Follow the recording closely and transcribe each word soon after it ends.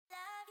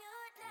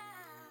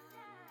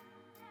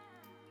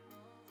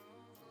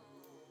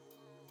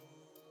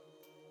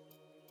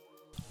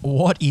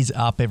What is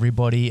up,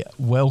 everybody?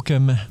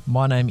 Welcome.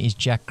 My name is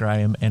Jack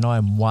Graham, and I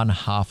am one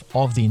half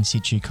of the In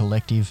Situ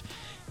Collective.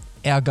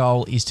 Our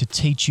goal is to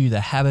teach you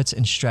the habits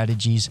and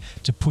strategies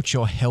to put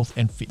your health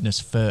and fitness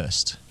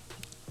first.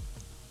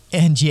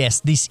 And yes,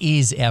 this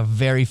is our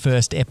very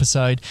first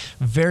episode.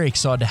 Very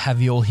excited to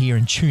have you all here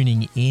and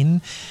tuning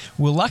in.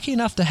 We're lucky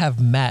enough to have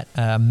Matt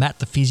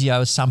the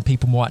physio, as some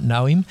people might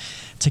know him,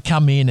 to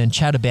come in and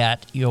chat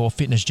about your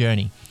fitness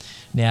journey.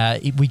 Now,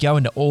 we go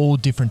into all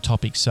different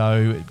topics,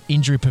 so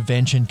injury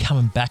prevention,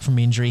 coming back from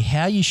injury,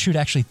 how you should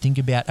actually think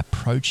about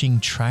approaching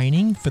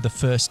training for the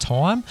first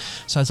time.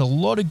 So there's a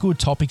lot of good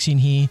topics in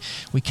here.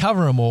 We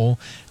cover them all.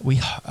 We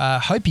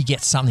hope you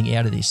get something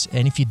out of this.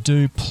 And if you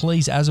do,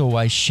 please, as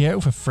always, share it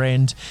with a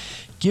friend.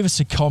 Give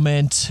us a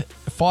comment,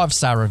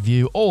 5-star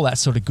review, all that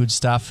sort of good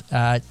stuff.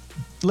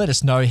 Let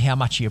us know how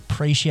much you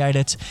appreciate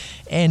it.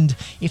 And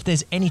if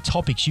there's any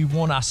topics you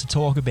want us to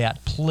talk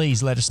about,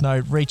 please let us know.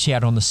 Reach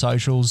out on the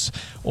socials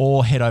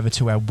or head over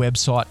to our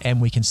website and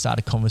we can start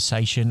a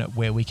conversation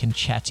where we can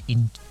chat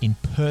in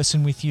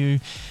person with you.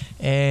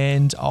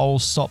 And I'll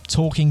stop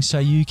talking so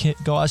you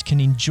guys can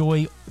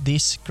enjoy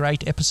this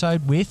great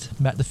episode with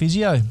Matt the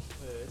physio. Heard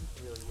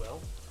really well.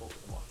 Talk to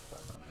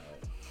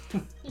the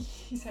microphone.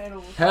 He's had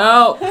all the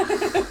Help!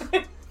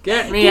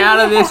 Get me out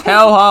of this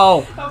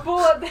hellhole! A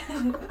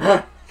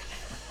bullet.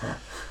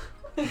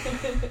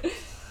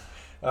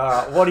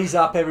 Alright, what is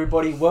up,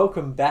 everybody?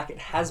 Welcome back. It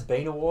has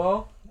been a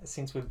while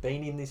since we've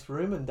been in this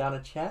room and done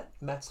a chat.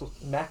 Max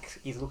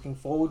is looking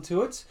forward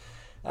to it.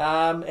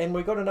 And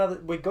we've got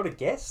a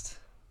guest.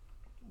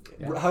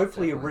 Yeah,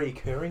 hopefully definitely. a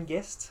recurring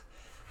guest.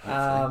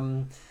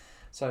 Hopefully.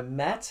 So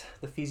Matt,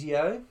 the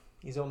physio,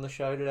 is on the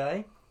show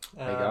today.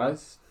 Hey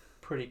guys.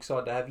 Pretty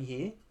excited to have you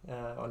here.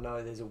 I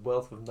know there's a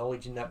wealth of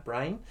knowledge in that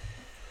brain.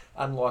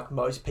 Unlike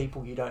most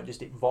people, you don't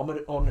just vomit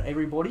it on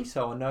everybody,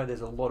 so I know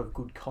there's a lot of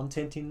good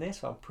content in there,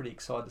 so I'm pretty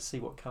excited to see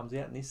what comes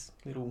out in this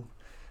little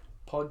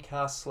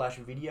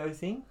podcast/video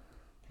thing.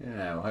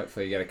 Yeah, well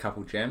hopefully you get a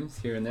couple gems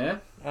here and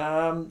there.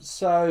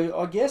 So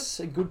I guess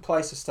a good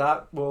place to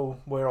start, well,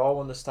 where I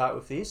want to start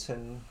with this,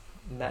 and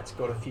Matt's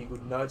got a few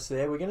good notes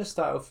there. We're going to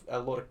start with a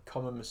lot of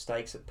common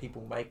mistakes that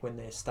people make when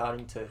they're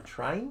starting to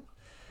train.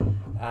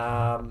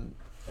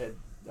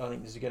 I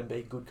think this is going to be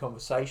a good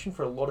conversation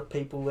for a lot of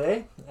people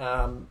there.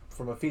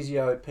 From a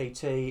physio,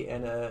 PT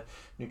and a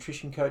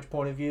nutrition coach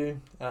point of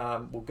view,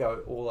 we'll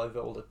go all over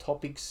all the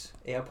topics,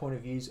 our point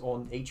of views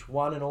on each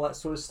one and all that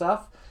sort of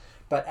stuff.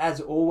 But as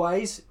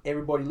always,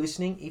 everybody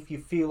listening, if you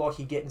feel like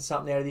you're getting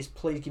something out of this,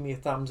 please give me a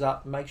thumbs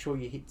up. Make sure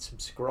you hit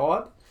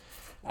subscribe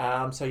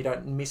so you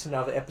don't miss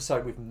another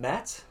episode with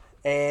Matt.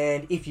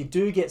 And if you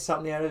do get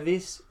something out of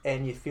this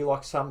and you feel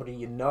like somebody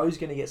you know is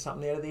going to get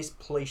something out of this,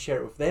 please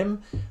share it with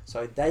them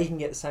so they can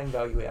get the same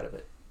value out of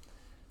it.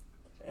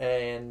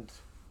 And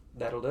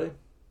that'll do.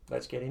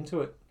 Let's get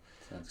into it.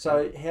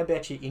 So how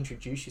about you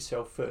introduce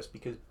yourself first,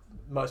 because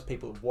most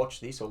people who watch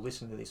this or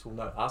listen to this will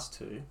know us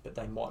two, but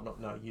they might not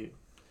know you.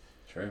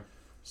 True.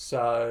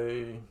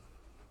 So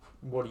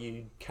what are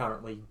you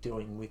currently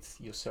doing with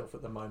yourself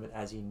at the moment,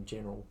 as in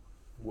general,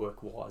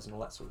 work-wise and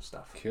all that sort of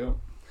stuff? Cool.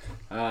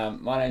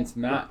 My name's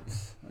Matt.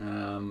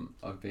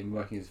 I've been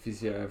working as a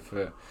physio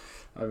for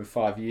over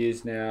 5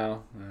 years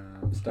now.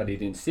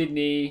 Studied in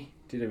Sydney,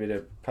 did a bit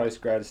of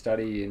postgrad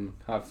study in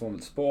high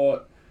performance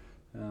sport,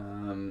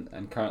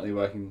 and currently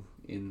working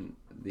in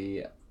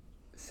the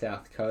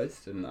South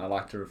Coast, and I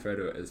like to refer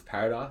to it as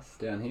paradise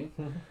down here.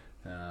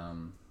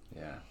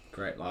 Yeah,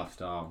 great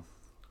lifestyle,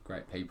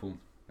 great people.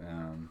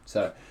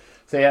 So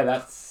yeah,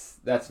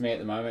 that's me at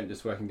the moment,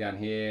 just working down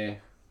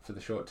here for the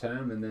short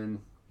term, and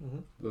then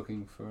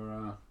looking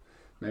for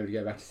maybe to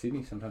go back to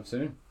Sydney sometime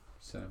soon.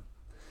 So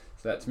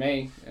that's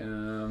me.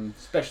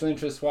 Special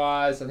interest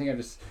wise, I think I'm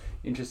just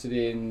interested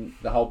in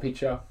the whole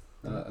picture.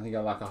 I think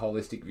I like a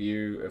holistic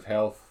view of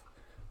health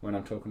when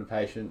I'm talking to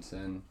patients,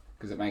 and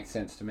because it makes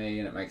sense to me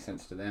and it makes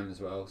sense to them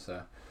as well.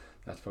 So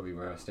that's probably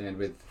where I stand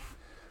with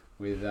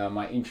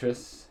my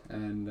interests,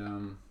 and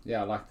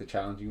I like the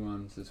challenging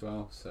ones as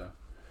well. So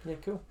Yeah,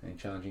 cool. any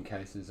challenging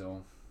cases,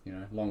 or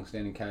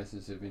long-standing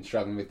cases have been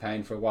struggling with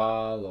pain for a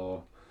while,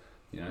 or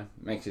it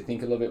makes you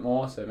think a little bit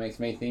more, so it makes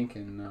me think,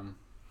 and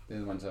they're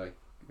the ones I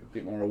a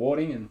bit more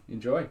rewarding and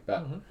enjoy.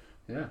 But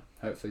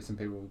hopefully some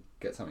people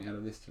get something out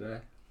of this today.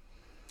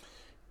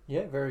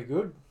 Yeah, very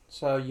good.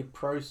 So your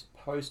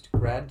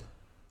post-grad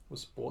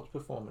was sports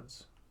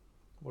performance.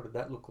 What did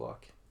that look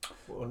like?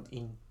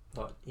 In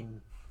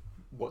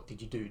what did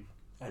you do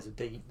as a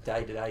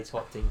day-to-day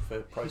type thing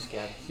for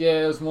post-grad?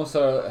 Yeah, it was more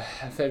so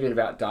a fair bit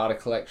about data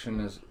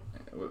collection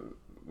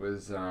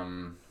was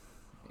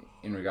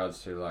in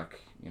regards to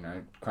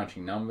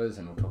crunching numbers,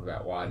 and we'll talk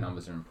about why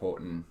numbers are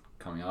important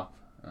coming up.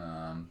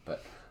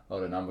 But a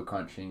lot of number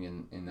crunching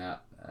in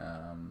that,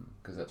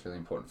 because that's really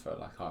important for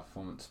high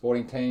performance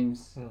sporting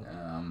teams,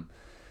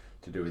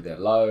 to do with their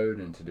load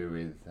and to do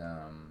with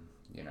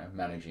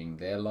managing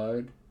their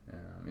load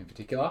in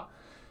particular.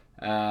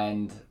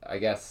 And I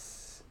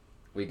guess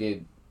we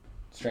did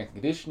strength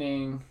and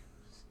conditioning,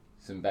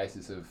 and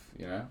basis of,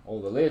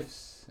 all the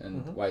lifts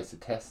and ways to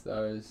test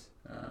those,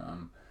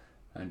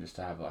 and just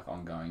to have like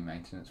ongoing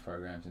maintenance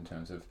programs in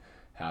terms of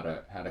how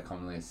to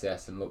commonly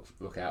assess and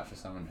look out for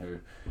someone who,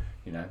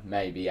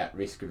 may be at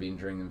risk of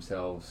injuring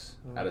themselves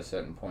at a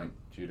certain point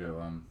due to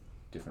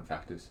different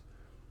factors.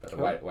 But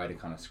Cool. a way to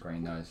kind of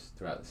screen those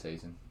throughout the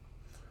season.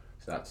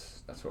 So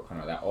that's what kind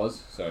of that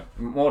was. So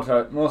more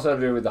so to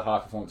do with the high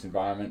performance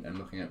environment and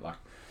looking at like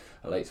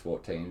elite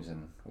sport teams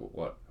and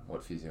what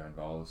physio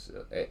involves.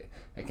 It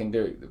can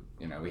do.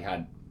 We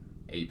had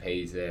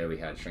EPs there. We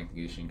had strength and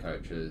conditioning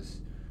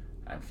coaches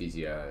and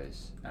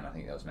physios, and I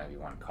think there was maybe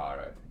one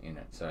chiro in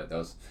it. So there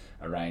was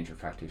a range of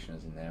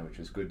practitioners in there, which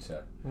was good.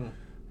 So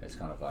it's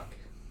kind of like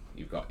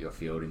you've got your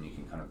field and you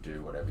can kind of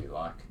do whatever you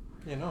like.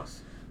 Yeah,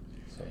 nice.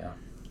 So yeah.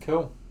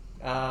 Cool.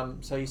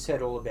 So you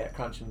said all about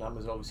crunching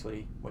numbers.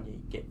 Every when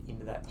you get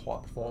into that high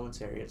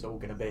performance area, it's all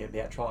going to be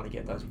about trying to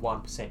get those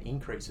 1%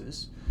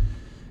 increases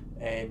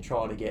and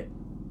trying to get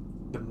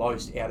the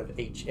most out of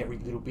every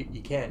little bit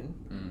you can.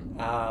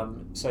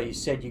 So you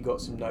said you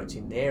got some notes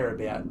in there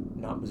about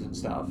numbers and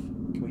stuff.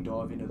 Can we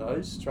dive into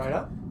those straight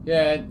up?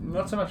 Yeah,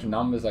 not so much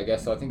numbers, I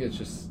guess. I think it's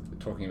just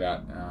talking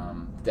about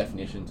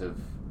definitions of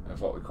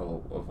what we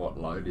call of what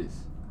load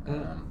is.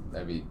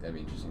 That'd be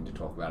interesting to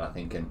talk about, I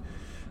think. And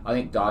I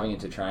think diving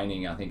into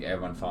training, I think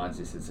everyone finds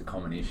this as a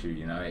common issue.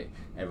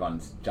 Everyone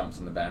jumps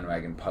on the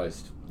bandwagon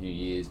post New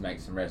Year's,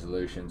 makes some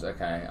resolutions.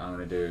 Okay, I'm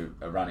going to do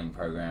a running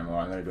program, or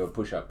I'm going to do a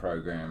push-up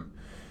program,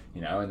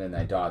 and then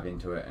they dive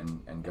into it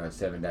and go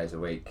 7 days a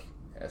week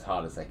as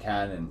hard as they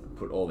can and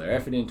put all their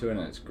effort into it,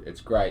 and it's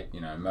great,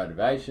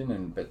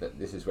 motivation. But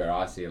this is where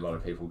I see a lot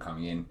of people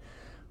coming in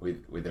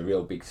with a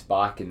real big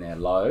spike in their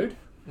load,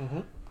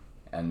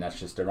 and that's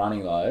just a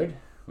running load,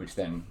 which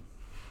then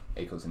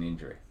equals an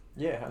injury.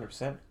 Yeah,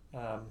 100%.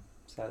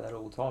 Say that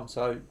all the time.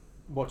 So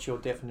what's your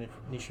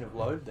definition of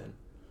load then?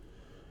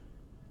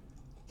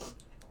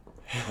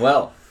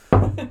 Well,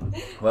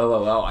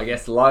 I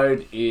guess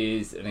load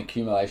is an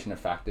accumulation of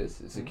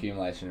factors. It's an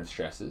accumulation of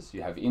stresses.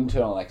 You have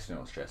internal and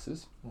external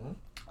stresses.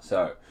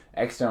 So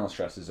external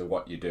stresses are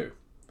what you do.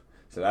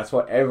 So that's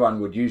what everyone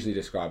would usually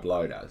describe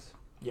load as.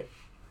 Yep.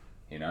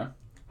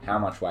 How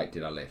much weight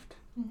did I lift?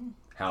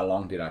 How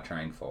long did I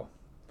train for?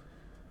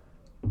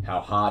 How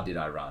hard did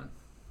I run?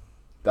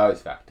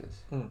 Those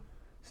factors.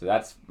 So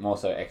that's more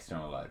so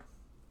external load.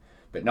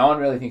 But no one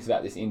really thinks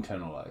about this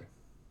internal load.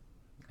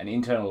 And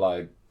internal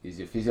load is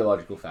your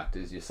physiological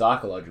factors, your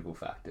psychological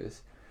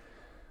factors.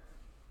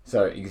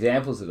 So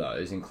examples of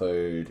those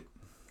include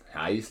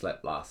how you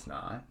slept last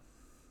night,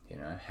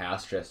 how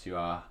stressed you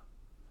are.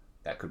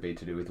 That could be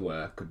to do with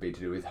work, could be to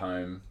do with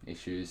home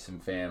issues, some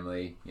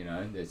family,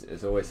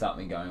 there's always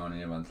something going on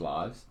in everyone's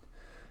lives.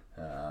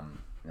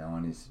 No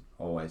one is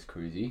always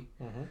cruisy.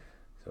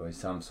 There's always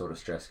some sort of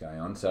stress going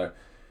on. So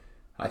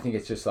I think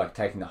it's just like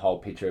taking the whole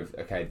picture of,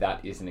 okay,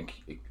 that is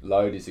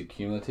load is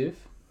accumulative,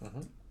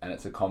 and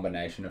it's a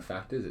combination of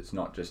factors. It's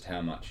not just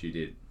how much you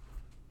did.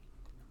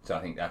 So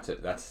I think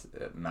that's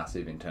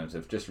massive in terms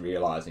of just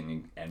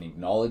realizing and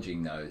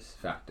acknowledging those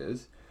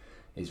factors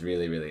is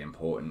really, really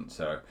important.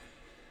 So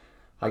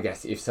I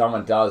guess if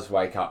someone does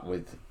wake up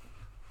with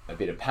a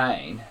bit of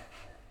pain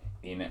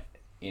in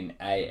a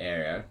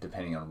area,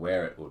 depending on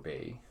where it would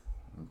be,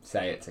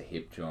 say it's a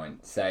hip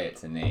joint, say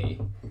it's a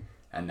knee,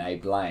 and they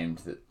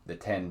blamed the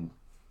 10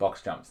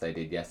 box jumps they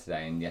did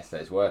yesterday in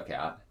yesterday's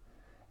workout,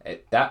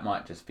 that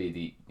might just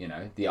be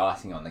the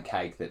icing on the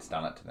cake that's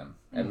done it to them.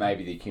 It may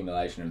be the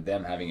accumulation of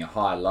them having a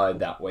high load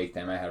that week.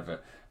 They may have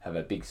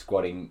a big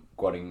squatting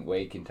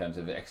week in terms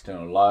of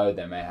external load.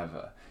 They may have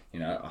a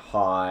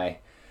high.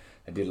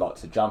 They did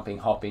lots of jumping,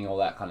 hopping, all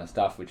that kind of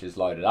stuff, which is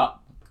loaded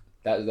up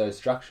those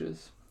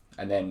structures.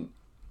 And then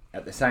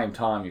at the same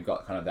time, you've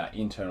got kind of that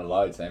internal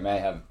loads. They may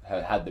have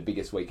had the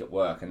biggest week at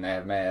work, and they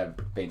may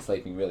have been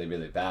sleeping really,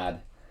 really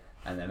bad,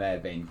 and they may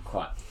have been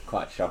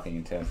quite shocking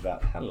in terms of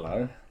that.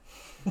 Hello,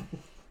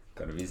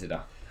 got a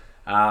visitor.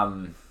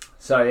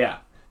 So yeah,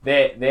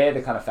 they're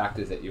the kind of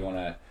factors that you want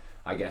to,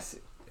 I guess,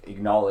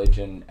 acknowledge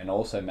and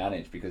also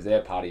manage, because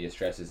they're part of your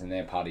stresses and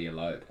they're part of your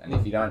load. And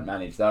if you don't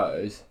manage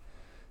those,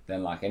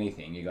 then like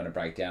anything, you're going to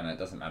break down, and it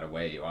doesn't matter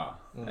where you are.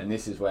 And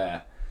this is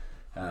where,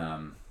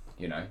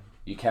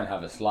 you can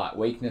have a slight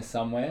weakness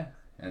somewhere,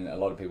 and a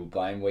lot of people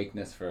blame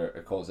weakness for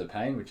a cause of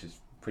pain, which is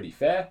pretty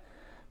fair.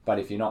 But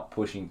if you're not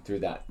pushing through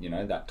that,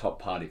 that top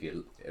part of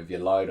your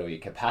load or your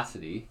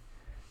capacity,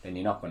 then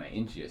you're not going to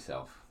injure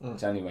yourself.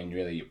 It's only when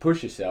you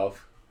push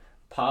yourself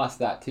past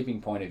that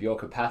tipping point of your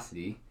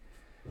capacity,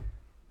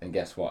 then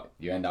guess what?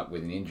 You end up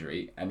with an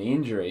injury, and the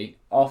injury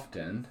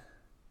often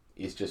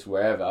is just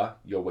wherever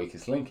your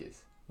weakest link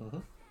is.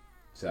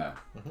 So.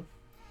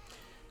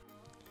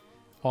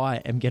 I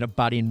am going to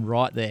butt in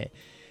right there.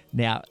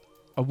 Now,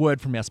 a word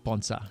from our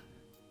sponsor.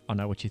 I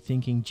know what you're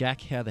thinking,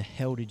 Jack. How the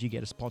hell did you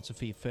get a sponsor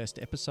for your first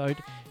episode?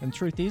 And the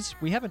truth is,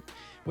 we haven't.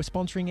 We're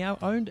sponsoring our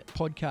own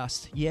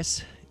podcast.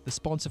 Yes, the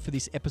sponsor for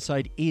this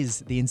episode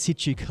is the In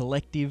Situ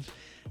Collective.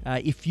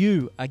 If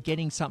you are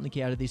getting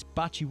something out of this,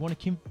 but you want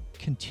to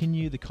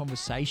continue the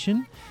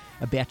conversation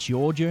about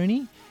your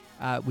journey,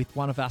 with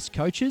one of us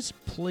coaches,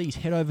 please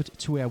head over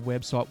to our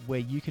website where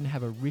you can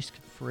have a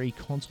risk-free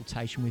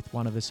consultation with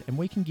one of us, and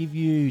we can give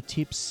you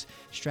tips,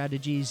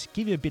 strategies,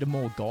 give you a bit of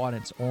more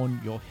guidance on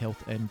your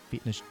health and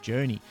fitness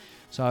journey.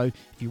 So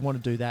if you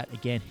want to do that,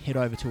 again, head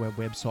over to our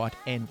website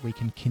and we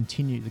can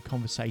continue the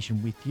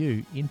conversation with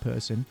you in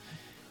person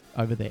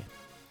over there.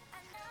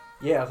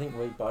 Yeah, I think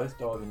we both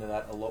dive into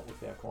that a lot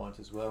with our clients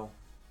as well,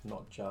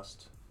 not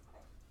just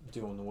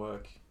doing the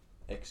work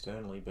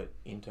externally, but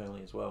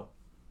internally as well.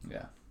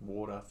 Yeah.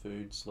 Water,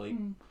 food, sleep.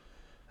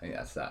 I think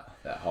that's that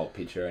whole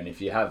picture. And if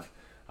you have,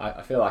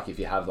 I feel like if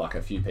you have like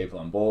a few people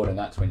on board, and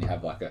that's when you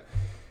have like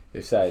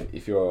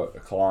if you're a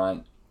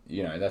client,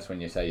 you know, that's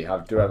when you say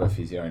you do have a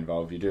physio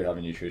involved, you do have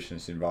a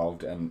nutritionist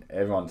involved, and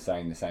everyone's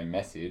saying the same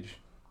message.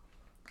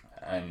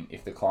 And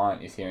if the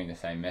client is hearing the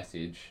same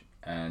message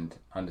and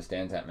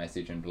understands that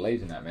message and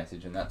believes in that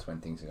message, and that's when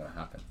things are going to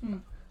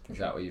happen. Is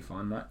that what you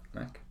find,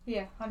 Mac?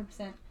 Yeah,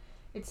 100%.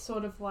 It's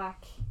sort of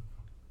like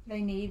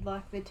they need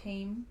like the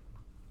team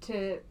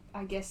to,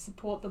 I guess,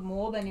 support them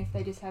more than if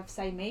they just have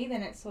say me,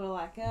 then it's sort of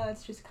like,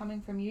 it's just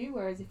coming from you.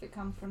 Whereas if it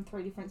comes from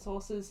 3 different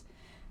sources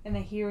and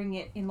they're hearing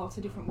it in lots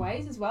of different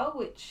ways as well,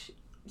 which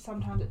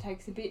sometimes it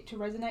takes a bit to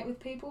resonate with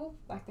people.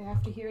 Like they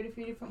have to hear it a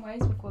few different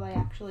ways before they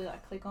actually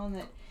like click on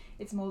that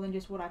it's more than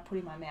just what I put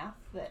in my mouth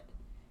that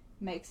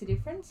makes a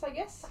difference, I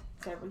guess.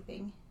 It's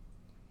everything.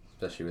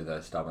 Especially with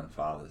those stubborn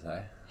fathers,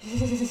 eh?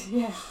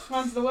 Yeah,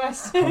 mine's the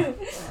worst.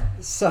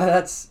 So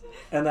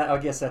I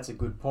guess that's a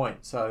good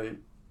point. So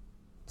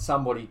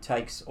somebody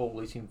takes all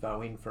this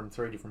info in from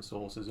 3 different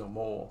sources or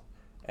more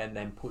and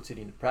then puts it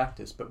into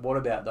practice. But what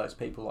about those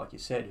people, like you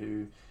said,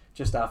 who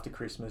just after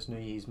Christmas, New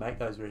Year's, make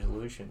those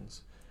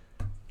resolutions,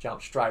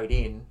 jump straight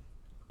in,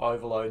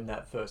 overloading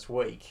that first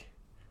week,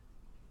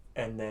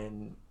 and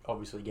then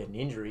obviously get an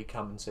injury,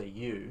 come and see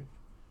you?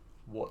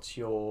 What's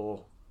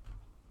your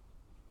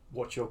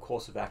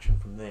course of action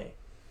from there?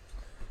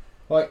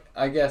 Well,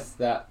 I guess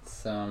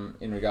that's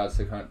in regards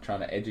to kind of trying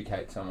to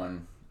educate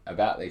someone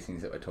about these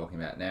things that we're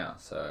talking about now.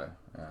 So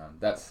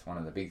that's one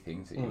of the big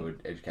things, that you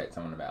would educate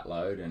someone about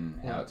load and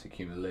how it's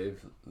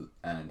accumulative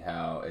and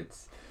how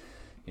it's,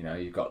 you know,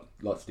 you've got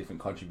lots of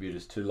different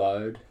contributors to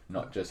load,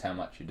 not just how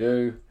much you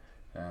do,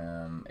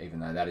 even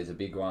though that is a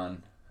big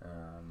one.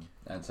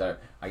 And so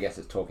I guess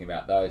it's talking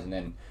about those, and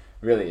then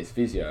really as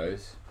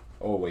physios,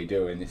 all we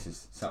do, and this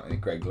is something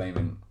that Greg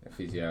Lehman, a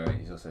physio,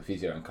 he's also a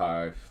physio and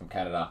chiro from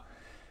Canada,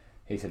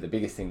 he said the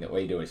biggest thing that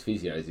we do as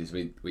physios is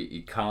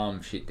we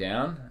calm shit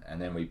down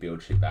and then we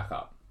build shit back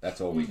up.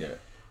 That's all we do,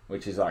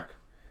 which is like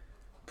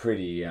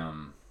pretty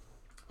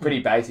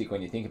basic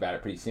when you think about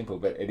it, pretty simple,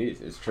 but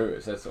it's true.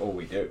 That's all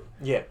we do.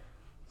 Yeah.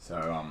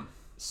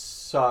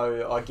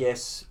 So I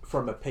guess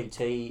from a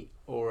PT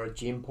or a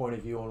gym point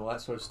of view and all that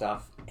sort of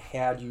stuff,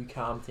 how do you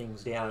calm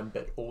things down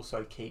but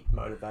also keep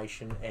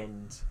motivation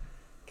and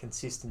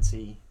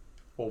consistency,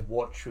 or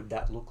what should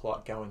that look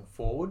like going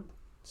forward?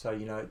 So,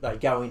 you know, they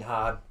go in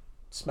hard,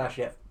 smash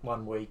out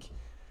 1 week,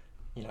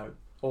 you know,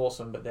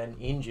 awesome, but then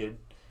injured.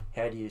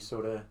 How do you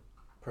sort of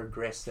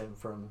progress them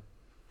from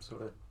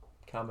sort of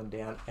calming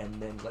down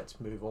and then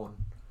let's move on?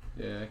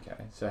 Yeah,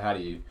 okay. So how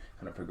do you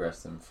kind of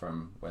progress them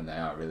from when they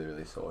are really,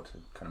 really sore to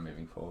kind of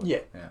moving forward?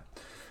 Yeah.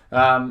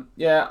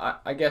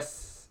 I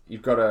guess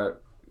you've got to,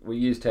 we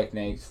use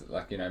techniques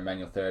like, you know,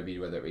 manual therapy,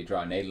 whether it be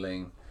dry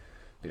needling,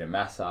 bit of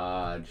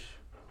massage,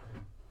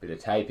 bit of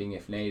taping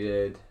if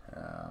needed,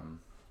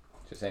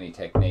 just any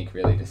technique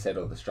really to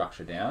settle the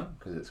structure down,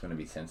 because it's going to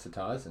be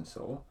sensitized and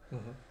sore.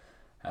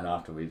 And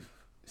after we've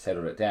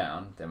settled it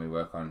down, then we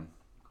work on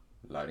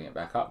loading it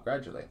back up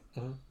gradually.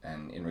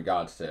 And in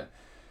regards to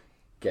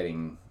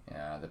getting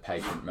the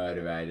patient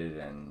motivated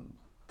and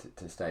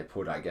to stay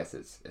put, I guess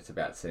it's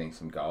about setting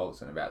some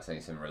goals and about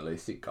setting some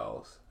realistic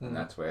goals. And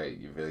that's where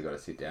you've really got to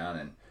sit down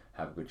and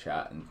have a good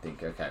chat and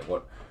think, okay,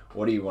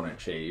 what do you want to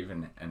achieve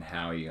and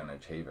how are you going to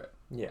achieve it?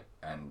 Yeah.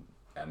 And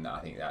I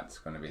think that's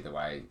going to be the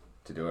way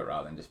to do it,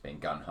 rather than just being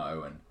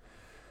gun-ho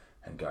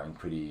and going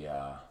pretty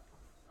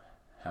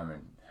hammer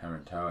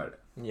and toe at it.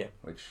 Yeah.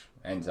 Which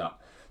ends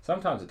up,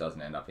 sometimes it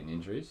doesn't end up in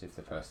injuries if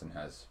the person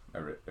has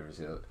a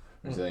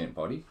resilient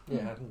body.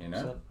 Yeah, 100%. You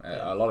know,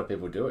 Yeah. a lot of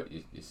people do it.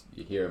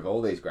 You hear of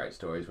all these great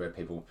stories where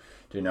people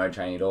do no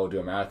training at all, do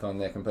a marathon,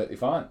 they're completely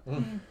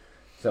fine.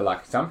 So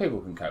like some people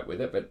can cope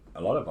with it, but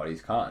a lot of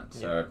bodies can't.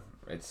 So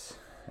it's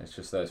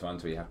just those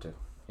ones where you have to,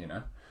 you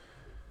know,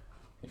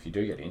 if you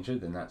do get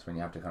injured, then that's when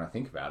you have to kind of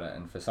think about it.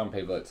 And for some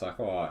people, it's like,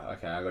 oh,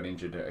 okay, I got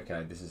injured.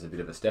 Okay, this is a bit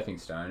of a stepping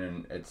stone,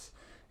 and it's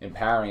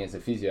empowering as a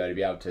physio to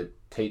be able to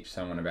teach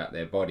someone about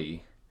their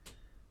body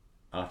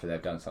after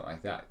they've done something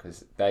like that,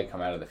 because they come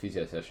out of the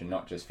physio session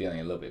not just feeling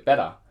a little bit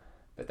better,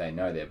 but they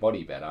know their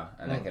body better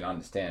and they can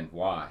understand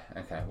why.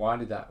 Okay, why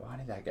did that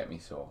get me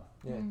sore?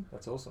 Yeah,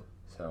 that's awesome.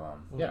 So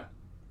yeah,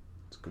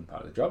 it's a good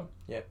part of the job.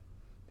 Yeah,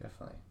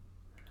 definitely.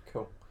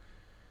 Cool.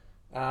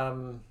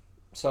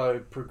 So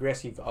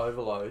progressive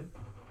overload.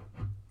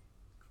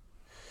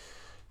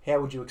 How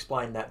would you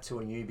explain that to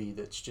a newbie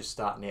that's just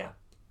starting out?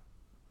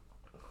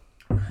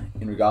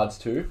 In regards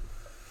to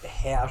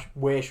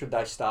where should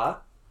they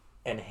start,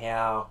 and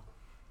how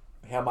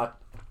how much.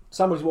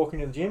 Somebody's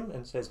walking to the gym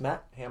and says,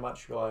 Matt, how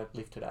much should I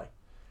lift today?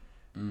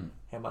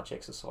 How much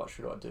exercise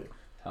should I do?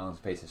 How long's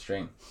a piece of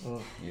string?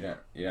 You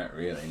don't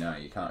really know.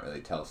 You can't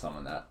really tell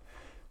someone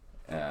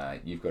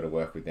that. You've got to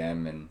work with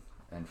them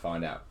and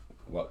find out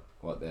what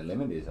their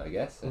limit is, I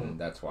guess, and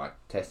that's why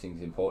testing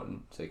is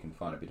important, so you can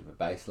find a bit of a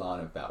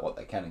baseline about what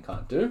they can and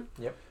can't do.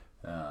 Yep.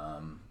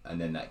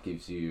 And then that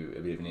gives you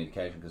a bit of an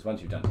indication, because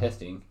once you've done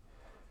testing,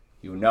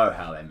 you'll know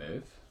how they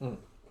move,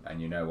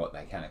 and you know what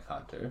they can and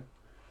can't do,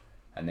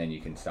 and then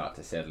you can start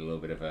to set a little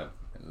bit of a,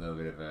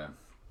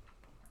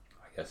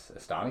 I guess, a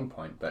starting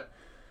point. But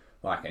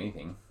like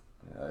anything,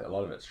 a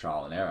lot of it's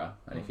trial and error,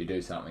 and if you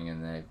do something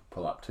and they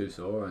pull up too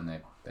sore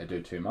and they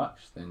do too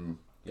much, then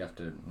you have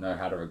to know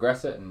how to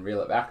regress it and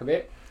reel it back a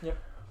bit. Yep.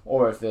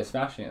 Or if they're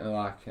smashing it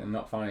and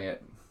not finding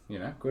it,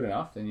 good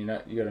enough, then you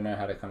got to know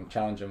how to kind of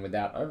challenge them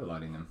without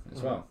overloading them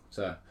as well.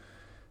 So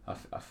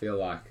I feel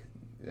like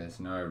there's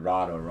no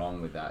right or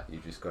wrong with that.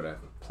 You've just got to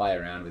play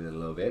around with it a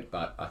little bit.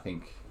 But I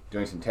think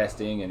doing some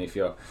testing, and if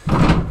you're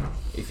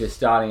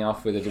starting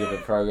off with a bit of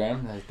a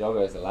program, those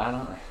doggos are loud,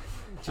 aren't they?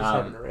 Just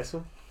having a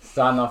wrestle.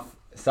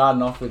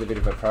 Starting off with a bit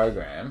of a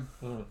program,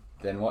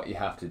 then what you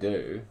have to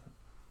do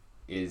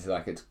is,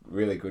 like, it's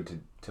really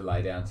good to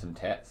lay down some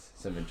tests,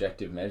 some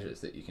objective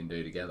measures that you can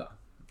do together.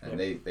 And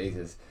these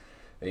are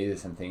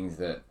some things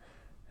that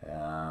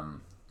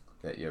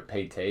that your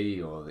PT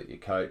or that your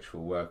coach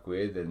will work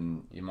with,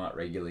 and you might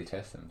regularly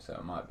test them. So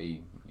it might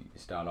be you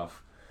start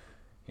off,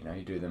 you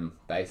do them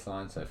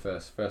baseline. So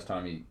first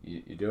time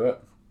you do it,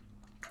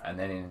 and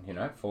then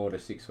in 4 to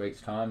 6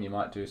 weeks time you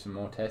might do some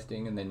more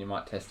testing, and then you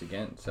might test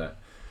again. So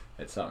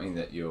it's something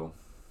that you'll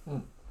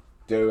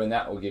do, and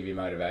that will give you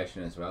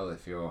motivation as well.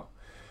 If you're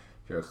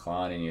a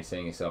client and you're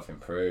seeing yourself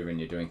improve and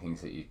you're doing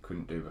things that you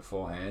couldn't do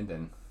beforehand,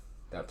 then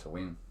that's a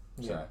win.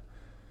 So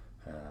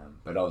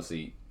but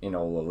obviously in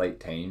all elite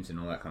teams and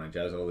all that kind of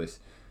jazz, all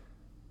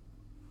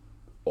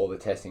the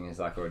testing is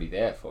like already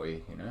there for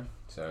you,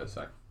 so it's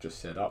like just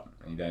set up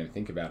and you don't even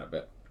think about it.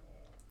 But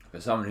for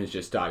someone who's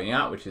just starting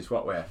out, which is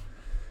what we're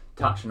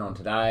touching on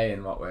today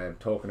and what we're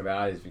talking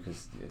about, is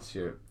because it's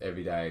your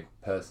everyday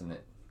person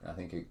that I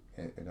think are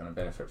going to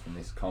benefit from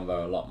this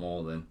convo a lot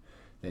more than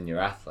your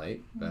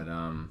athlete. But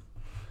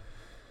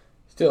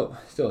still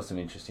some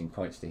interesting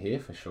points to hear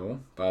for sure.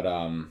 But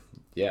I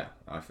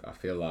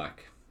feel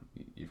like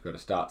you've got to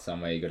start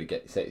somewhere. You've got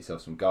to set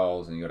yourself some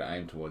goals, and you've got to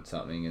aim towards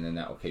something, and then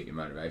that will keep your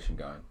motivation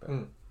going. But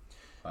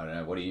I don't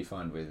know, what do you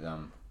find with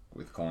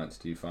clients?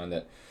 Do you find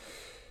that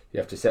you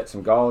have to set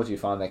some goals? Do you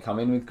find they come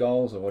in with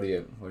goals, or what do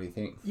you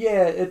think?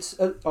 Yeah, it's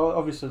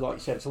obviously, like you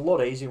said, it's a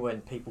lot easier when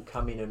people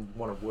come in and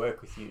want to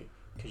work with you,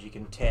 because you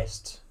can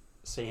test,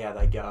 see how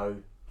they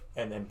go,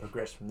 and then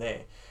progress from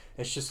there.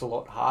 It's just a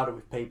lot harder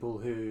with people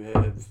who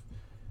have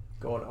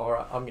gone, all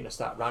right, I'm going to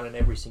start running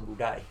every single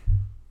day,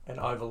 and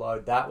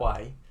overload that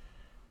way,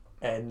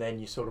 and then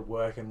you're sort of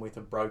working with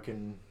a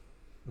broken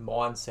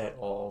mindset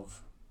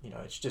of,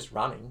 it's just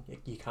running.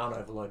 You can't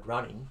overload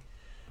running,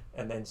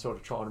 and then sort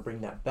of trying to bring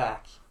that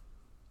back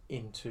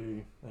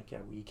into, okay,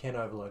 well, you can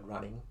overload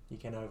running, you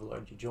can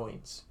overload your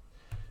joints,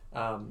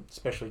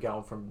 especially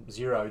going from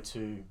 0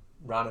 to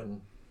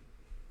running,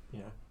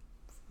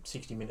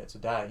 60 minutes a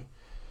day,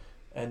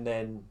 and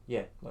then,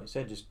 like I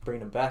said, just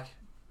bring them back,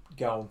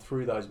 going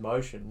through those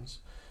motions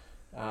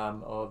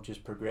of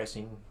just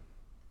progressing.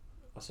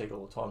 I see it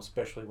all the time,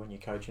 especially when you're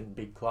coaching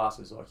big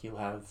classes. Like, you'll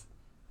have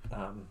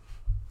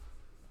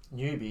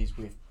newbies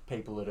with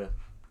people that are,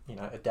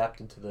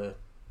 adapting to the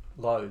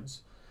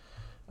loads,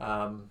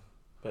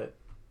 but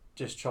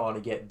just trying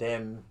to get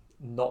them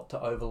not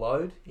to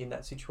overload in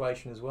that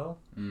situation as well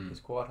is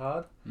quite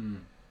hard. The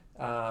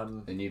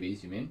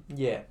newbies, you mean?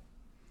 Yeah.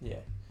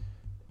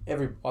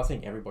 I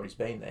think everybody's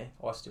been there.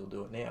 I still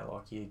do it now.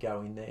 Like, you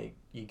go in there,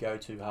 you go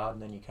too hard,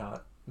 and then you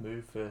can't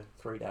move for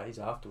 3 days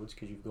afterwards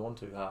because you've gone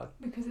too hard.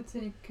 Because it's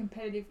in a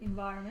competitive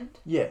environment.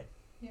 Yeah,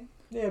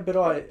 but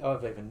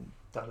I've even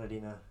done it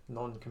in a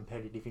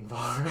non-competitive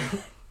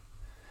environment.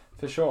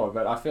 For sure,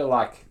 but I feel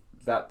like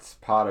that's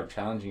part of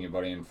challenging your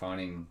body and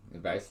finding the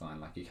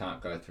baseline. Like, you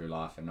can't go through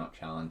life and not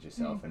challenge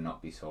yourself and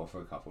not be sore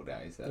for a couple of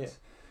days.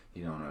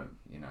 You don't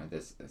want to,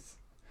 it's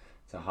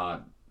a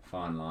hard,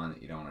 fine line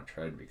that you don't want to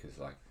tread, because,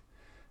 like,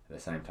 at the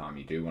same time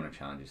you do want to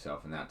challenge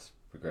yourself, and that's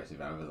progressive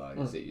overload.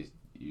 Is that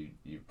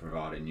you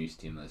provide a new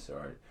stimulus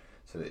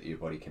so that your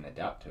body can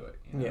adapt to it.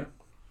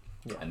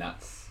 And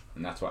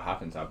that's what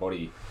happens. Our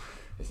body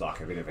is like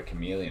a bit of a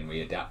chameleon.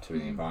 We adapt to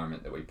the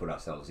environment that we put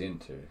ourselves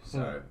into.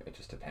 So it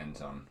just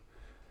depends on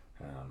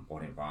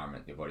what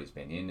environment your body's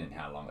been in and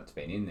how long it's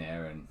been in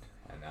there, and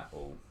that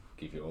will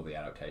give you all the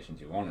adaptations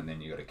you want. And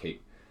then you got to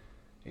keep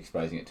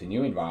exposing it to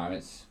new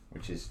environments,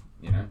 which is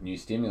new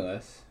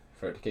stimulus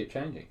for it to keep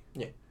changing.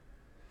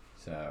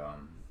 So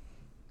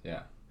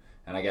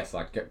and I guess,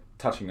 like,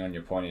 touching on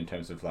your point in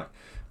terms of, like,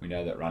 we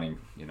know that running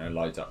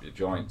loads up your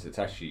joints. It's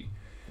actually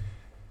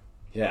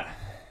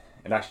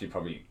it actually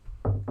probably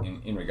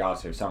in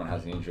regards to if someone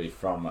has an injury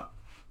from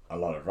a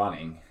lot of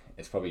running,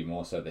 it's probably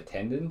more so the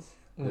tendons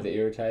that are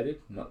irritated,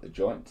 not the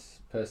joints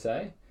per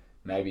se.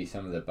 maybe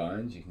some of the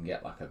bones, you can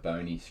get like a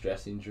bony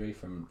stress injury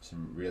from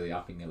some really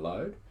upping your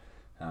load.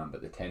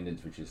 But the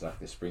tendons, which is like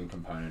the spring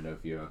component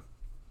of your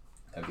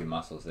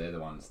muscles, they're the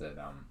ones that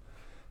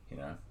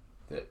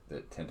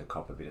that tend to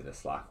cop a bit of the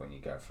slack when you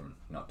go from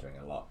not doing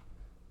a lot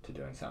to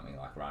doing something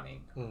like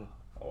running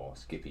or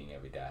skipping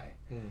every day.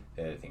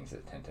 They're the things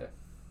that tend to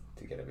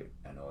get a bit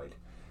annoyed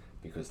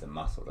because the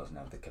muscle doesn't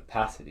have the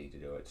capacity to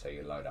do it, so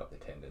you load up the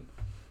tendon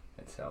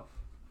itself.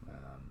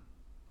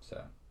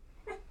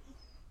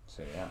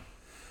 So yeah.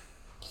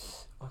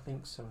 I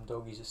think some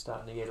doggies are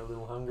starting to get a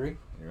little hungry.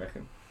 You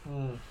reckon?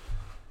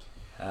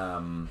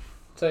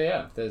 So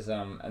yeah, there's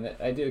and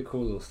they did a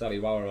cool little study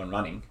while we were on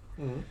running.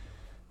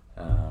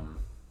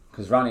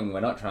 Because running, we're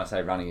not trying to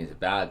say running is a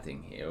bad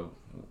thing here.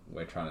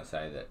 We're trying to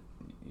say that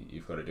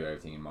you've got to do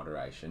everything in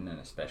moderation, and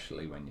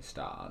especially when you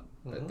start.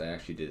 But they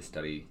actually did a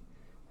study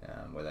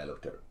where they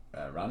looked at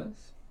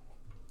runners,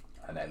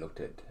 and they looked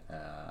at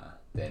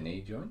their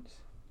knee joints,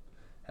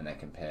 and they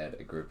compared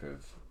a group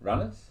of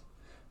runners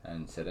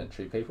and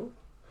sedentary people,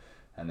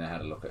 and they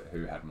had a look at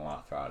who had more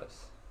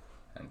arthritis.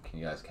 And can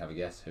you guys have a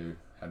guess who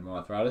had more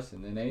arthritis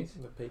in their knees?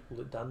 The people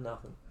that done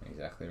nothing.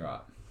 Exactly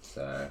right.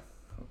 So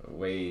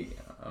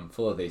I'm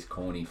full of these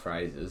corny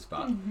phrases,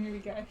 but here we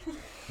go.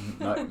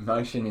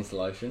 motion is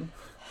lotion.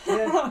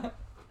 Yeah.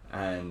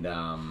 And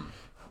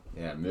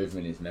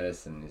movement is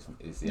medicine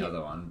is the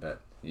other one. But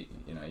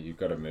you've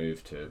got to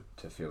move to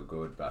feel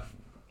good. But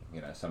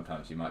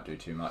sometimes you might do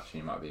too much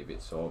and you might be a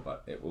bit sore,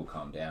 but it will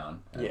calm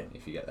down. And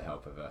if you get the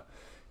help of a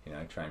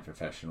trained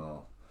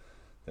professional,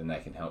 then they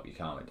can help you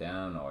calm it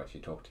down. Or if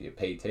you talk to your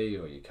PT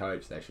or your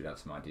coach, they should have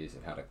some ideas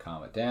of how to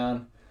calm it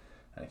down.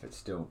 And if it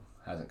still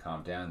hasn't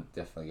calmed down,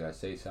 definitely go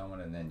see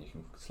someone, and then you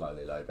can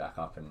slowly load back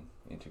up and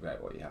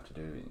integrate what you have to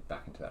do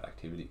back into that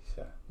activity.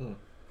 So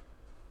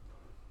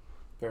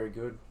very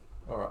good.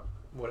 All right,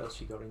 what else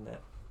you got in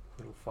that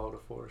little folder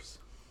for us?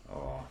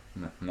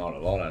 Not a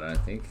lot, I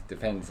don't think.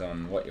 Depends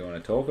on what you want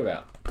to talk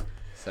about.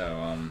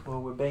 So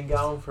well, we've been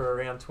going for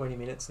around 20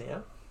 minutes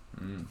now.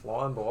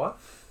 Flying by.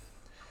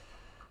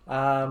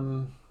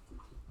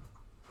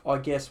 I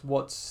guess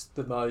what's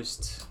the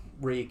most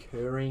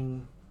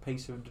reoccurring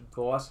piece of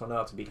advice? I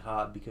know it's a bit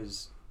hard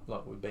because,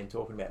 like we've been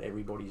talking about,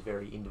 everybody's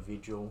very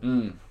individual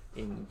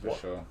in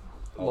what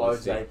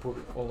loads they put,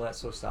 all that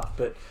sort of stuff.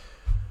 But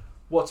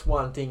what's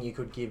one thing you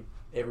could give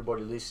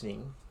everybody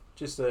listening,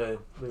 just a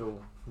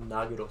little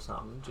nugget or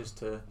something, just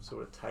to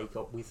sort of take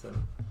up with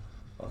them?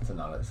 Lots of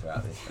nuggets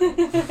about this.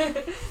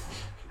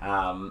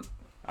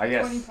 I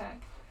guess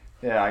 20-pack.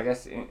 Yeah, I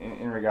guess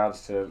in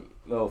regards to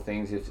little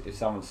things, if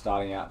someone's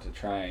starting out to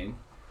train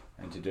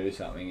and to do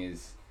something,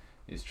 is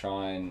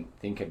try and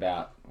think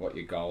about what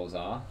your goals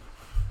are,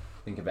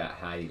 think about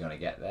how you're going to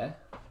get there,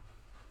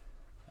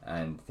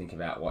 and think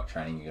about what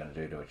training you're going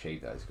to do to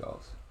achieve those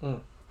goals.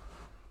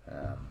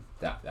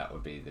 That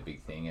would be the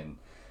big thing, and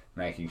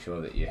making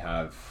sure that you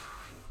have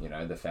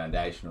the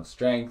foundational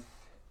strength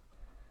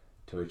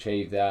to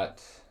achieve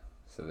that,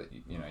 so that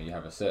you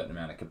have a certain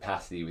amount of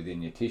capacity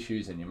within your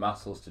tissues and your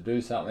muscles to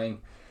do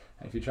something.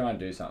 And if you try and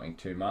do something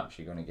too much,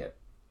 you're going to get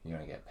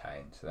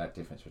pain. So that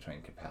difference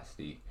between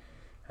capacity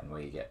and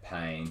where you get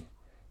pain,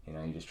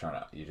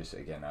 you're just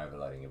again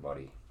overloading your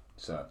body.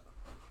 So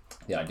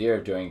the idea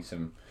of doing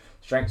some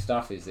strength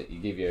stuff is that you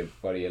give your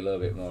body a little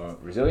bit more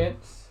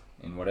resilience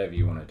in whatever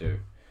you want to do.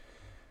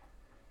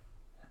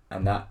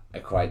 And that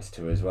equates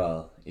to as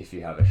well, if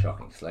you have a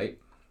shocking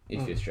sleep,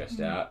 if you're stressed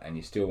out and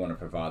you still want to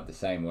provide the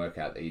same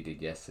workout that you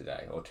did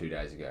yesterday or 2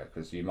 days ago,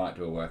 because you might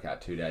do a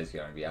workout 2 days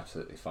ago and be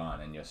absolutely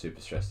fine, and you're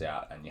super stressed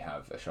out and you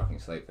have a shocking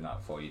sleep the night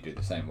before, you do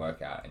the same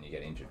workout and you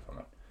get injured from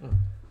it.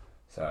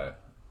 So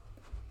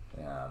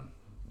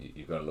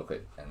you've got to look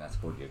at, and that's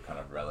called your kind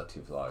of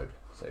relative load.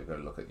 So you've got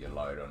to look at your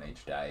load on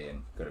each day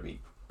and got to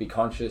be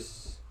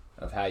conscious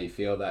of how you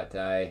feel that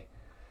day.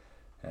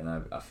 And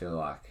I feel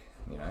like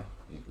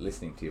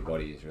listening to your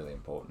body is really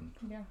important.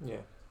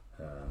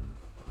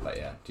 But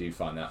yeah, do you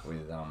find that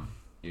with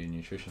your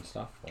nutrition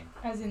stuff? Or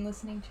as in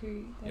listening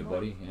to your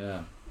body?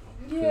 Yeah.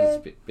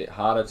 It's a bit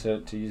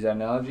harder to use that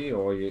analogy,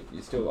 or you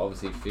still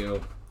obviously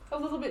feel... A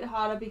little bit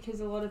harder because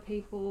a lot of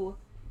people,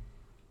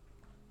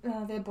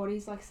 their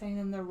body's like sending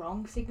them the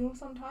wrong signal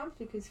sometimes,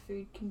 because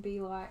food can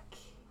be like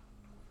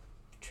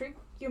trick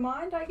your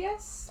mind, I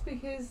guess,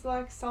 because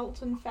like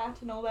salt and fat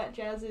and all that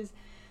jazz is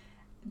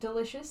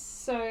delicious.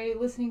 So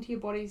listening to your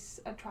bodies,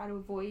 I try to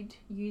avoid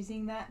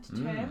using that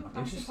term,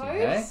 I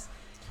suppose. Eh?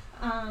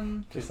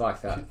 Just like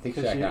that thick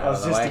shake out I was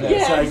of the just way.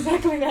 gonna say,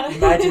 exactly that.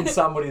 Imagine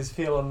somebody's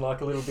feeling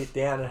like a little bit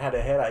down and had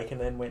a headache and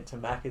then went to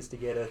Macca's to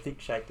get a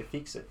thick shake to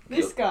fix it.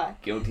 This guy.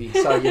 Guilty.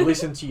 So you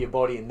listen to your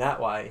body in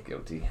that way.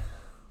 Guilty.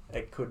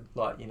 It could,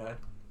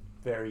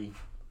 very,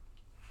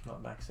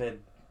 like Mac said,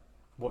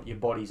 what your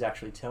body's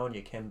actually telling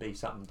you can be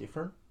something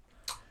different.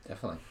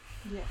 Definitely.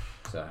 Yeah.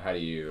 So how do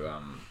you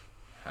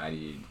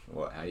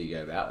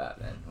go about that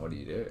then? What do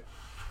you do?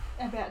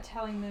 About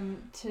telling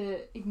them to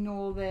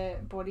ignore their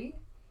body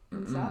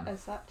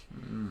as such.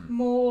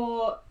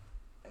 More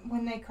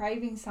when they're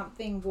craving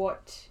something,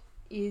 what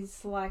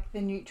is like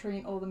the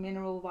nutrient or the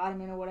mineral,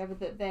 vitamin or whatever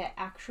that they're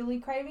actually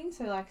craving.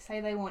 So like say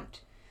they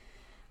want,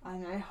 I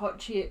don't know, hot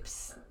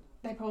chips,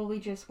 they probably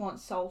just want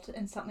salt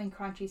and something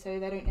crunchy, so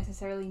they don't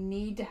necessarily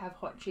need to have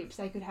hot chips.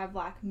 They could have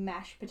like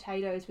mashed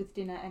potatoes with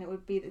dinner and it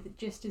would be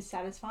just as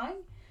satisfying.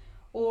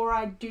 Or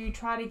I do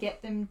try to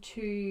get them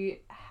to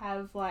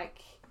have like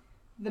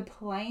the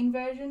plain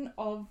version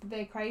of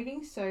their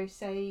cravings. So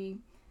say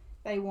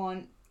they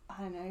want,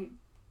 I don't know,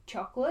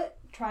 chocolate,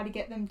 try to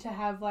get them to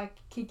have like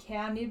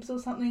cacao nibs or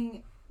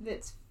something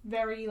that's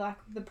very like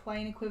the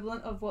plain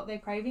equivalent of what they're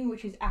craving,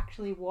 which is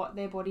actually what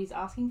their body's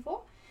asking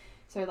for.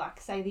 So like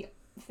say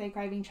if they're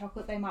craving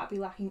chocolate, they might be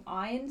lacking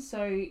iron,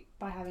 so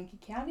by having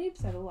cacao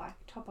nibs that'll like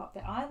top up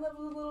their iron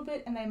level a little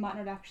bit, and they might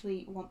not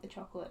actually want the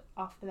chocolate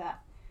after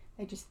that.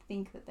 They just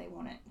think that they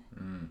want it.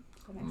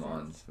 Does that make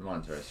sense?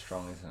 Mine's very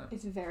strong, isn't it?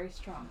 It's very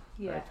strong.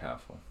 Yeah. Very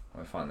powerful.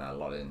 I find that a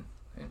lot in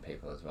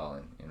people as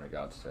well in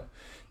regards to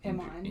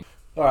mine.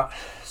 All right,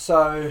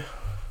 so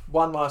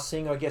one last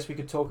thing, I guess we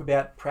could talk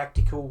about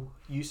practical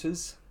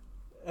uses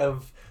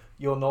of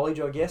your knowledge,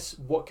 I guess.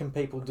 What can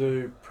people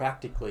do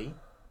practically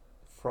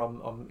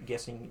from, I'm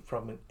guessing,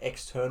 from an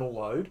external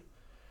load?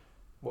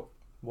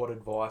 What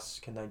advice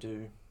can they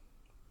do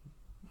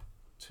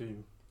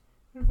to...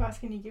 What advice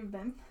can you give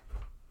them?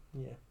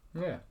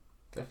 Yeah,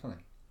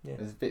 definitely. Yeah.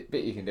 There's a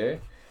bit you can do,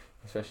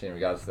 especially in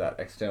regards to that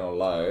external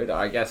load.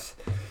 I guess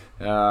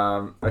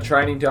a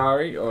training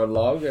diary or a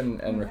log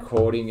and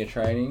recording your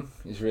training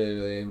is really,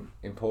 really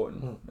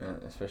important,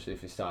 especially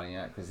if you're starting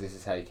out, because this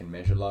is how you can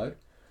measure load.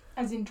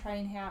 As in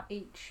train how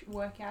each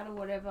workout or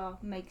whatever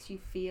makes you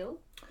feel,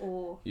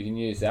 or... You can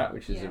use that,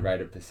 which is a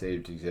rate of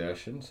perceived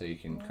exertion, so you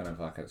can kind of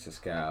like, it's a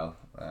scale,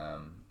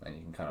 and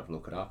you can kind of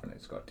look it up, and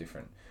it's got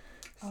different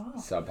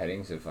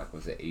subheadings of like,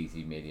 was it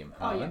easy, medium,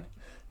 hard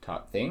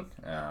type thing.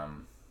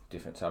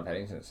 Different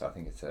subheadings, and I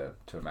think it's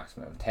to a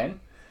maximum of 10.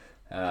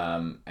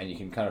 And you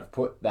can kind of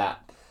put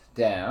that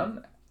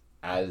down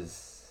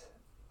as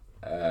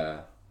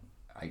I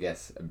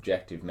guess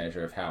objective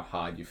measure of how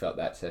hard you felt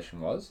that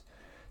session was.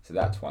 So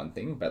that's one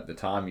thing. But the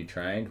time you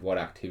trained, what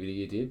activity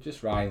you did,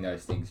 just writing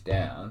those things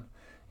down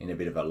in a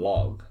bit of a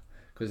log,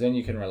 because then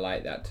you can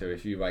relate that to,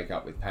 if you wake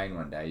up with pain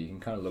one day, you can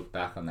kind of look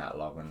back on that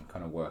log and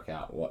kind of work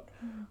out what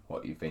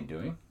you've been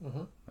doing.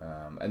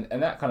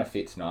 And that kind of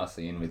fits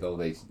nicely in with all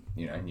these,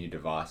 new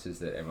devices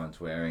that everyone's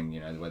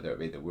wearing, whether it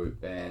be the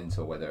Whoop bands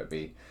or whether it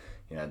be,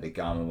 the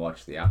Garmin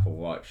watch, the Apple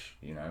watch,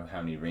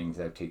 how many rings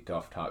they've ticked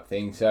off type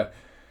thing. So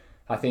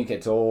I think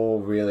it's all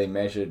really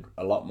measured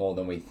a lot more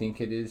than we think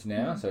it is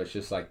now. So it's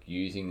just like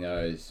using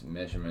those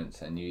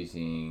measurements and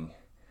using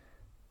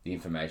the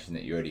information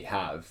that you already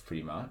have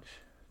pretty much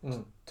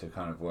to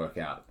kind of work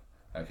out,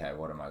 okay,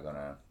 what am I going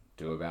to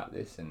do about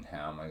this, and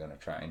how am I going to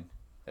train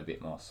a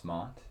bit more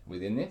smart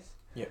within this?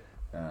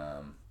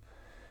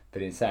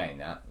 But in saying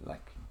that,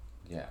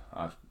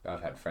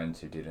 I've had friends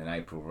who did an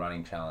April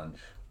running challenge,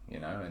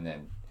 and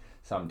then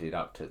some did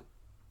up to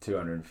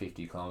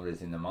 250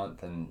 kilometers in the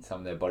month, and some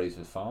of their bodies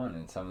was fine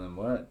and some of them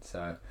weren't.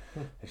 So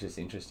it's just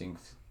interesting.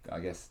 I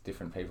guess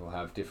different people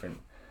have different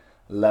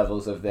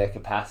levels of their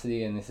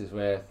capacity, and this is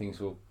where things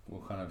will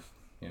kind of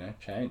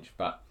change.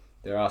 But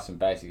there are some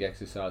basic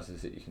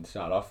exercises that you can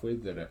start off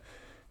with that are,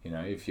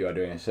 if you are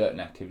doing a certain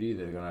activity,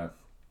 that are going to,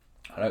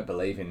 I don't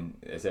believe in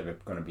there's ever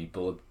going to be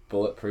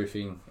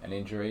bulletproofing an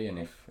injury. And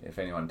if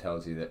anyone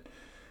tells you that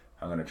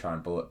I'm going to try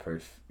and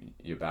bulletproof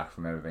your back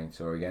from ever being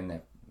sore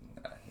again,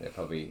 I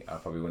probably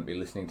wouldn't be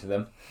listening to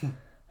them,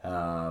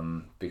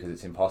 because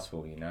it's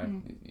impossible.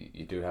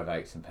 You do have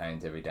aches and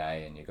pains every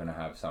day, and you're going to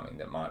have something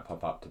that might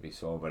pop up to be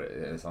sore. But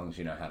as long as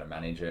you know how to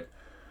manage it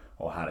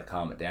or how to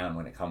calm it down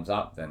when it comes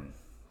up, then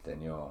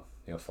you're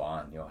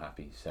fine. You're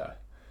happy. So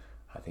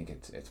I think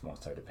it's more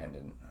so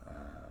dependent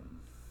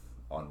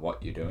on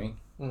what you're doing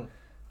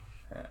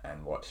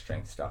and what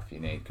strength stuff you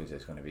need, because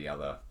there's going to be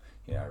other,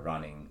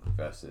 running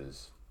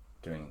versus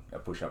doing a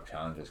push-up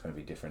challenge. There's going to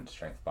be different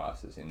strength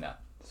classes in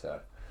that. So,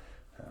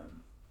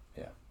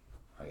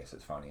 I guess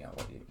it's finding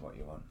out what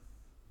you want.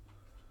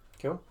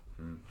 Cool.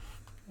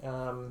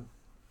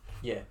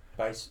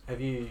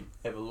 Have you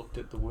ever looked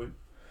at the Whoop,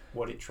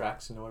 what it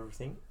tracks and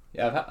everything?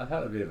 Yeah, I've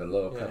had a bit of a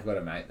look. I've got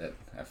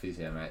a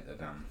physio mate that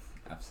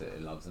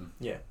absolutely loves them.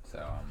 Yeah.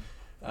 So,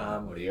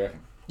 what do you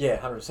reckon? Yeah,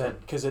 100%.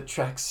 Because it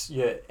tracks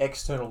your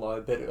external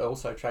load, but it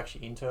also tracks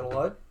your internal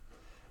load.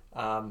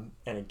 And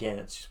again,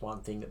 it's just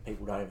one thing that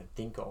people don't even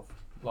think of,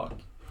 like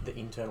the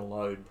internal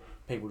load.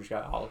 People just go,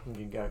 oh, I'm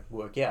going to go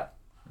work out.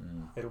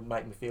 It'll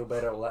make me feel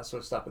better, all that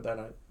sort of stuff. But they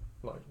don't,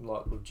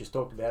 like we've just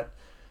talked about,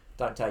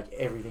 don't take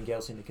everything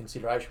else into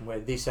consideration, where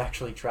this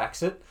actually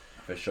tracks it.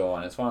 For sure.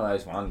 And it's one of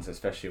those ones,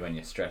 especially when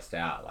you're stressed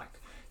out,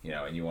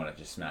 and you want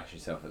to just smash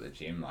yourself at the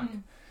gym,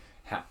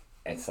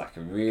 it's like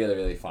a really,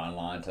 really fine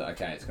line to,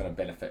 okay, it's going to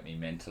benefit me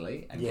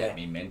mentally and get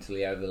me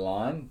mentally over the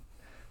line.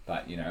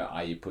 But,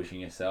 are you pushing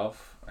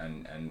yourself,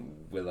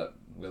 and will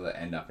it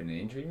end up in an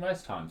injury?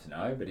 Most times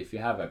no, but if you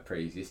have a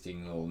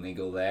pre-existing little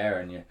niggle there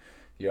and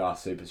you are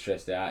super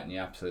stressed out and you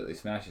absolutely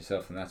smash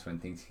yourself, and that's when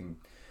things can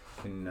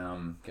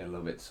can get a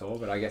little bit sore,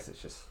 but I guess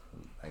it's just,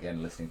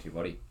 again, listening to your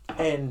body.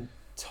 And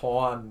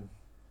time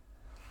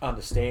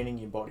understanding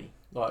your body.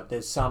 Like,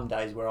 there's some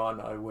days where I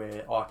know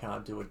where I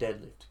can't do a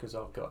deadlift because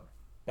I've got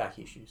back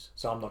issues.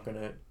 So I'm not going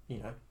to,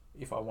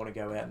 if I want to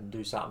go out and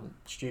do something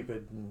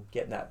stupid and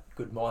get in that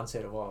good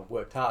mindset of, I've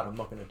worked hard, I'm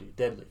not going to do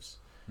deadlifts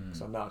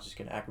because I know it's just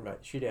going to aggravate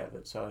the shit out of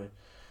it. So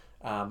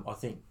I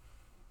think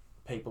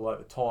people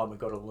over time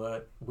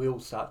will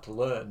start to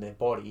learn their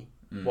body,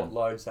 what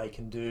loads they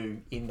can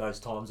do in those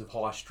times of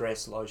high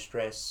stress, low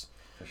stress.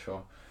 For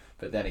sure.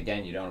 But then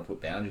again, you don't want to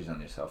put boundaries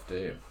on yourself, do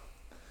you?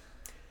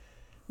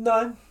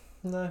 No.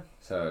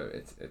 So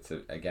it's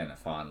again a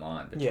fine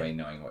line between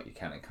knowing what you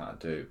can and can't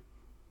do,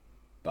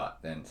 but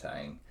then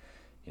saying,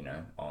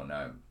 oh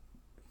no,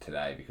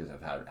 today because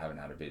haven't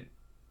had a bit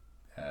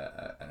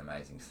an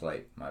amazing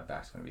sleep, my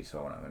back's going to be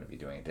sore and I'm going to be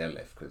doing a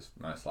deadlift, because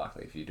most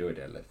likely if you do a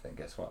deadlift, then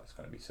guess what, it's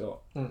going to be sore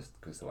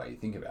because the way you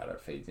think about it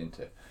feeds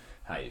into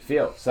how you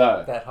feel.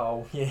 So that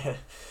whole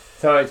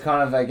So it's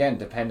kind of, again,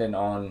 dependent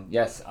on,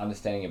 yes,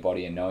 understanding your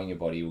body and knowing your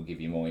body will give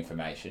you more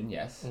information.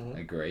 Yes,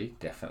 agree,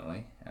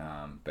 definitely.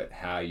 But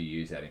how you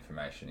use that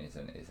information is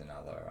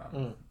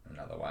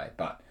another way.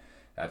 But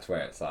that's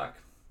where it's like,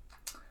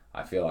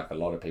 I feel like a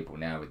lot of people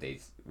now with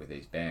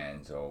these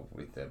bands or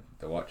with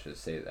the watches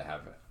see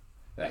that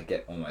they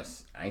get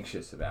almost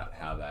anxious about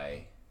how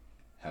they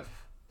have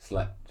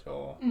slept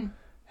or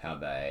how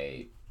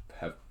they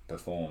have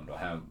performed or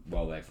how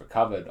well they've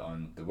recovered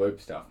on the Whoop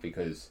stuff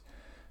because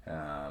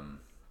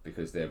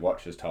their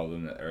watch has told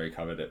them that they're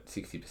recovered at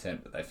 60%,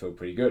 but they feel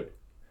pretty good.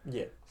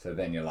 Yeah. So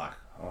then you're like,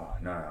 oh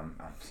no, I'm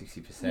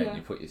 60%. Yeah.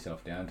 You put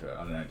yourself down to it.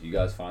 I don't know. Do you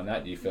guys find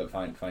that? Do you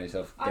find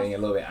yourself getting a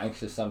little bit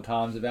anxious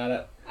sometimes about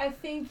it? I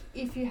think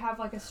if you have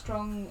like a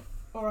strong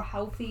or a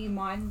healthy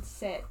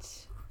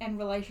mindset and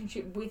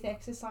relationship with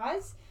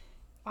exercise,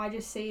 I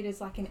just see it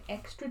as like an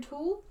extra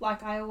tool.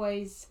 Like, I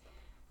always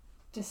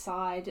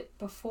decide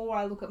before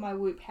I look at my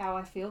Whoop how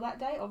I feel that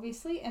day,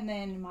 obviously, and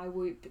then my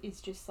Whoop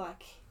is just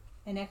like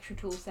an extra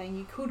tool saying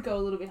you could go a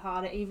little bit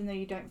harder even though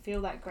you don't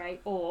feel that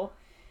great, or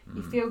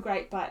you feel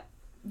great but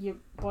your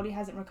body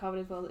hasn't recovered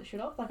as well as it should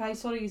have. Like, I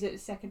sort of use it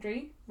as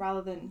secondary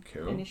rather than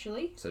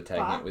initially. So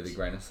taking it with a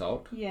grain of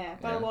salt. Yeah,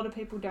 but a lot of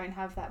people don't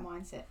have that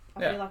mindset. I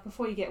feel like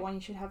before you get one,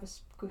 you should have a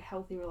good,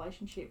 healthy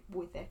relationship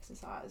with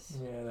exercise.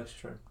 Yeah, that's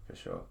true. For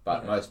sure.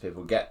 But most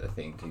people get the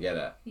thing to get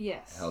a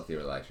yes. healthy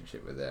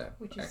relationship with their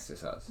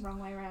exercise. Wrong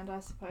way around, I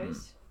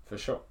suppose. For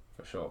sure.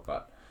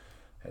 But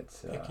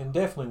it's... it can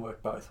definitely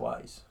work both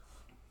ways.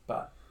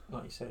 But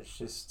like you said, it's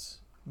just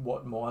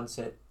what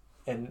mindset,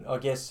 and I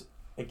guess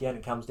again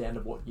it comes down to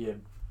what you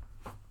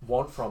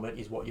want from it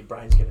is what your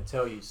brain's going to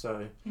tell you.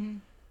 So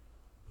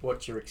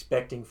what you're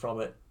expecting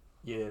from it,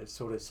 you're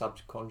sort of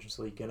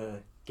subconsciously going to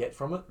get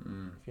from it,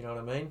 if you know what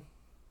I mean.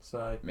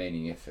 So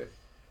meaning if it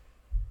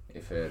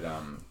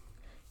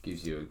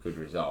gives you a good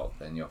result,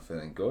 then you're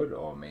feeling good,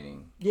 or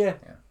meaning yeah.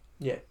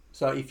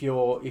 So if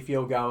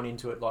you're going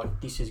into it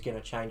like, this is going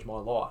to change my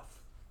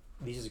life,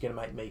 this is going to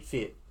make me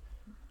fit,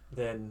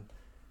 then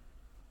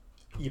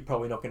you're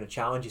probably not going to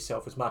challenge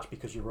yourself as much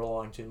because you're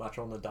relying too much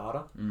on the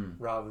data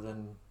rather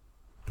than,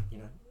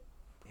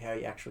 how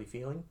you're actually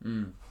feeling.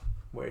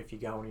 Where if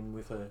you're going in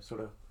with a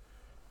sort of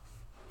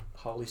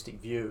holistic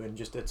view and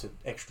just it's an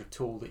extra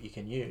tool that you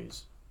can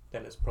use,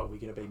 then it's probably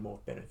going to be more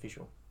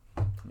beneficial.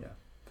 Yeah,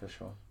 for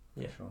sure.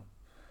 Yeah,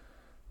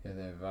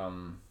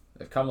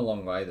 they've come a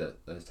long way,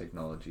 those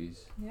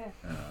technologies. Yeah.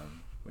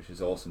 Which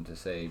is awesome to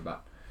see,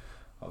 but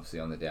obviously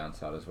on the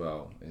downside as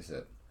well is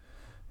that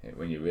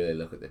when you really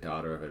look at the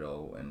data of it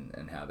all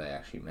and how they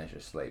actually measure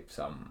sleep,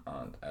 some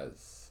aren't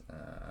as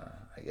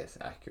I guess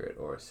accurate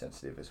or as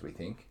sensitive as we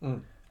think.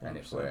 And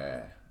if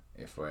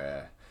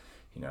we're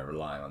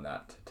relying on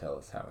that to tell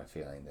us how we're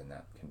feeling, then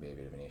that can be a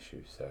bit of an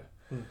issue. So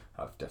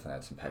I've definitely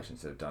had some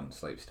patients that have done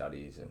sleep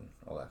studies and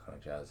all that kind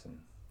of jazz and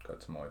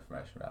got some more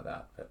information about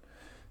that. But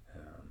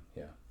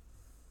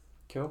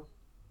cool.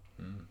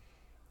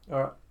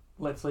 All right,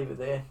 let's leave it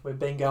there. We've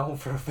been going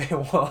for a fair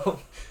while.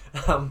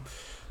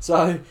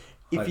 So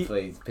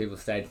hopefully people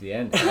stay to the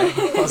end.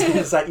 I was going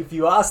to say, if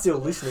you are still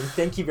listening,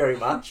 thank you very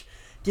much.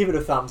 Give it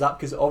a thumbs up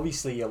because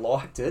obviously you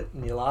liked it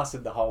and you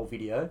lasted the whole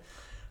video.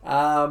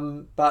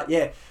 But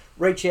yeah,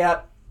 reach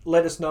out,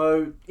 let us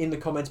know in the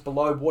comments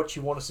below what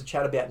you want us to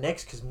chat about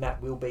next, because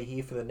Matt will be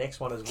here for the next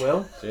one as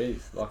well.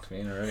 Jeez, locked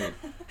me in already.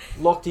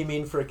 Locked him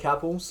in for a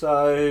couple.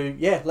 So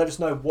yeah, let us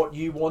know what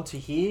you want to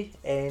hear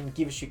and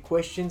give us your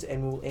questions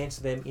and we'll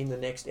answer them in the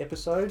next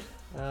episode.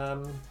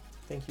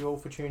 Thank you all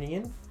for tuning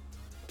in.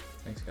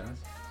 Thanks, guys.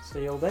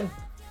 See you all then.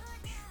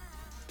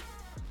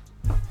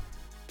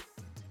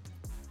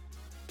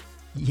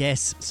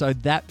 Yes, so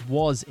that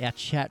was our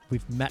chat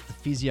with Matt the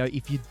physio.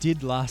 If you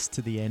did last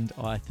to the end,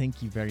 I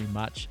thank you very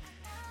much.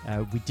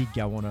 We did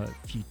go on a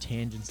few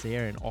tangents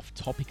there and off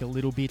topic a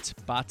little bit,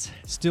 but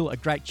still a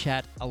great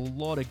chat, a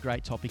lot of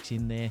great topics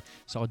in there.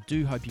 So I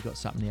do hope you got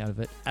something out of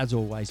it. As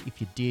always,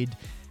 if you did,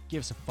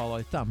 give us a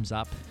follow, thumbs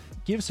up,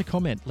 give us a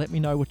comment. Let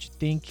me know what you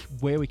think,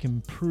 where we can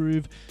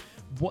improve,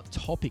 what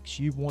topics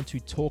you want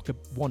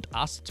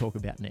us to talk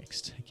about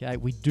next. Okay,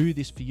 we do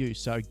this for you,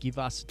 so give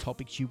us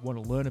topics you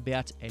want to learn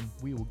about, and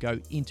we will go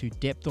into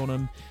depth on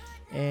them.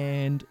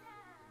 And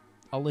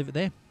I'll leave it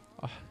there.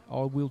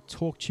 I will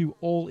talk to you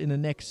all in the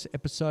next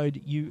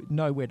episode. You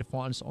know where to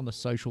find us on the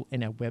social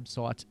and our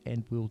website,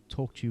 and we'll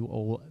talk to you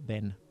all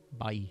then.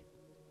 Bye.